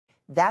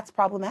That's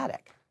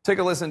problematic. Take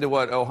a listen to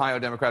what Ohio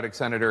Democratic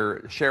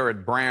Senator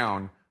Sherrod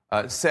Brown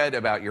said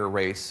about your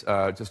race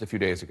just a few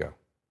days ago.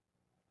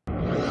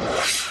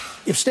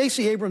 If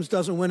Stacey Abrams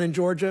doesn't win in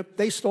Georgia,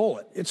 they stole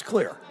it. It's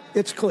clear.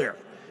 It's clear.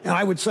 And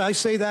I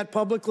say that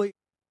publicly.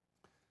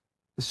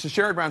 So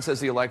Sherrod Brown says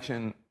the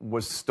election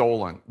was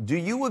stolen. Do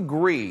you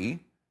agree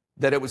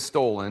that it was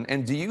stolen?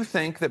 And do you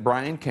think that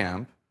Brian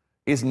Kemp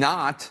is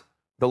not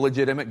the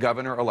legitimate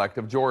governor-elect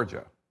of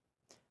Georgia?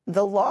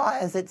 The law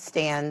as it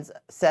stands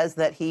says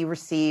that he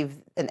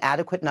received an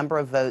adequate number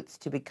of votes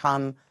to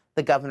become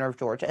the governor of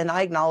Georgia. And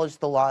I acknowledge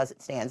the law as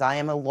it stands. I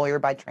am a lawyer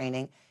by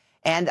training,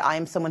 and I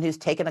am someone who's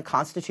taken a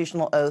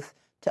constitutional oath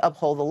to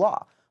uphold the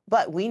law.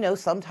 But we know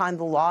sometimes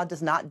the law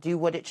does not do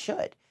what it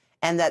should,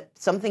 and that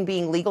something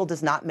being legal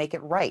does not make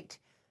it right.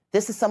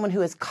 This is someone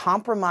who has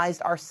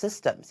compromised our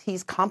systems.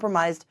 He's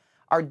compromised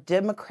our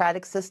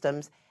democratic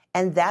systems,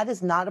 and that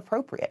is not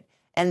appropriate.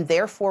 And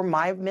therefore,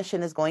 my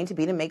mission is going to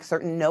be to make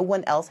certain no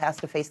one else has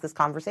to face this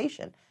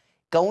conversation.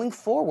 Going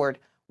forward,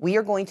 we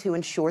are going to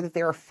ensure that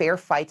there are fair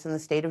fights in the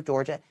state of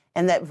Georgia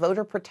and that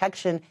voter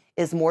protection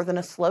is more than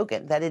a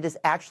slogan, that it is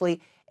actually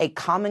a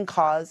common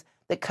cause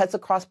that cuts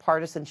across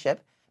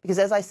partisanship. Because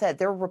as I said,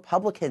 there are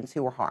Republicans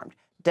who were harmed,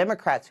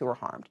 Democrats who were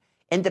harmed,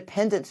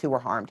 independents who were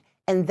harmed.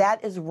 And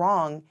that is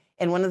wrong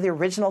in one of the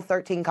original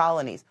 13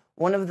 colonies,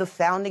 one of the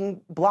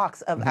founding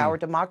blocks of our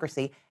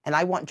democracy. And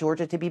I want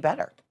Georgia to be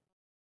better.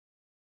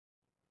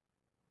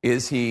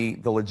 Is he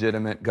the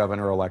legitimate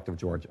governor-elect of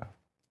Georgia?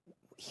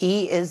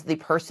 He is the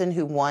person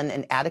who won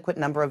an adequate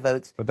number of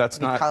votes to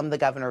become the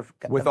governor of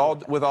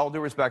Georgia. With all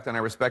due respect, and I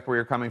respect where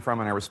you're coming from,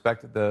 and I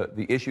respect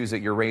the issues that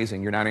you're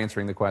raising, you're not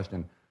answering the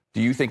question.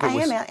 Do you think it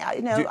was...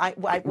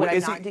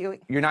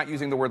 You're not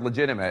using the word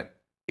legitimate.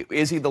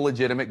 Is he the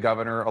legitimate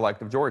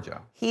governor-elect of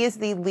Georgia? He is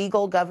the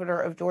legal governor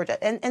of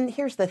Georgia. And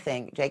here's the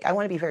thing, Jake, I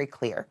want to be very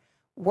clear.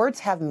 Words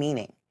have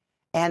meaning.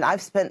 And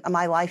I've spent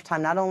my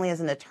lifetime not only as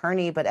an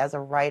attorney, but as a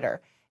writer.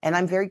 And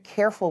I'm very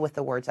careful with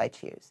the words I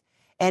choose.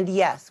 And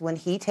yes, when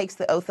he takes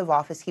the oath of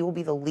office, he will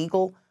be the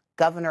legal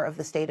governor of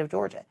the state of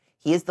Georgia.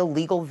 He is the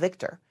legal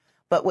victor.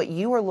 But what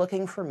you are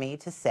looking for me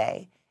to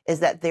say is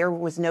that there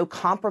was no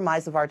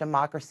compromise of our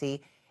democracy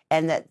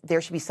and that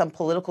there should be some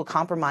political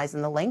compromise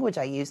in the language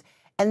I use.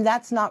 And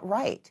that's not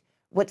right.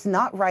 What's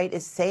not right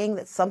is saying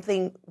that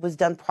something was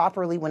done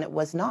properly when it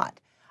was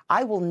not.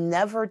 I will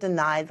never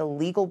deny the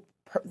legal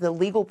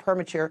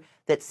permature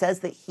that says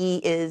that he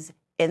is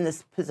in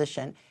this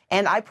position,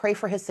 and I pray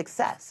for his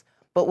success.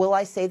 But will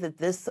I say that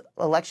this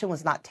election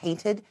was not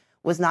tainted,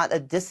 was not a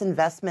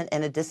disinvestment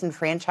and a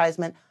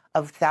disenfranchisement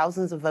of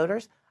thousands of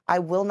voters? I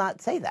will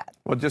not say that.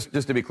 Well, just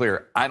to be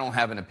clear, I don't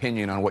have an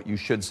opinion on what you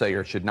should say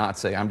or should not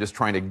say. I'm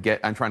trying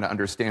to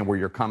understand where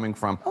you're coming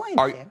from. Oh, I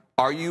understand.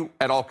 Are you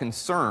at all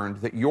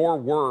concerned that your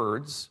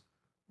words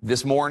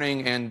this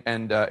morning and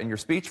in your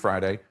speech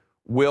Friday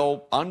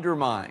will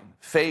undermine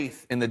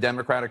faith in the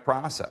democratic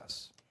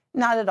process?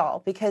 Not at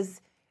all, because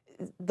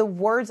the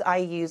words I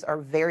use are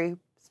very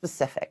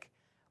specific.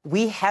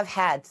 We have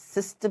had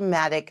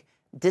systematic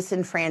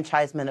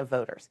disenfranchisement of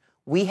voters.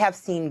 We have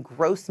seen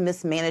gross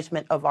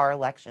mismanagement of our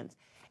elections.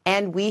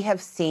 And we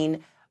have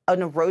seen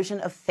an erosion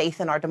of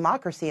faith in our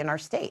democracy in our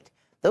state.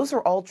 Those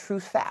are all true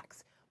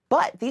facts.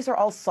 But these are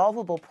all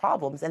solvable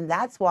problems. And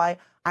that's why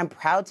I'm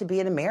proud to be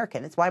an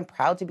American. It's why I'm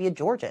proud to be a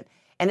Georgian.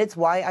 And it's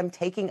why I'm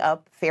taking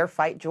up Fair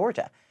Fight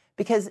Georgia.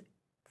 Because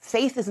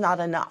faith is not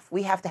enough.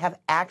 We have to have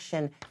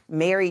action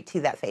married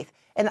to that faith.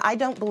 And I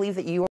don't believe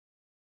that you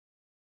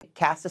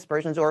cast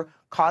aspersions or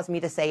cause me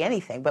to say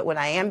anything. But what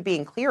I am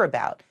being clear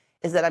about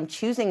is that I'm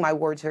choosing my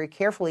words very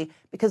carefully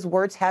because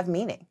words have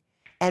meaning.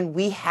 And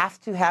we have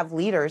to have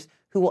leaders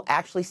who will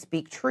actually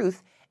speak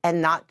truth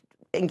and not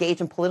engage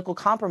in political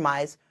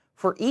compromise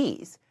for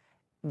ease.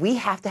 We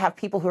have to have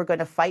people who are going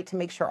to fight to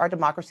make sure our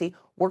democracy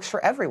works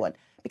for everyone.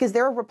 Because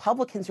there are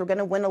Republicans who are going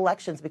to win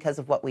elections because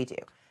of what we do.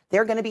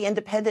 There are going to be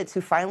independents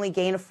who finally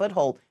gain a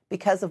foothold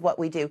because of what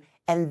we do.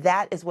 And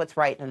that is what's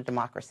right in a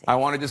democracy. I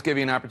want to just give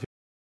you an opportunity.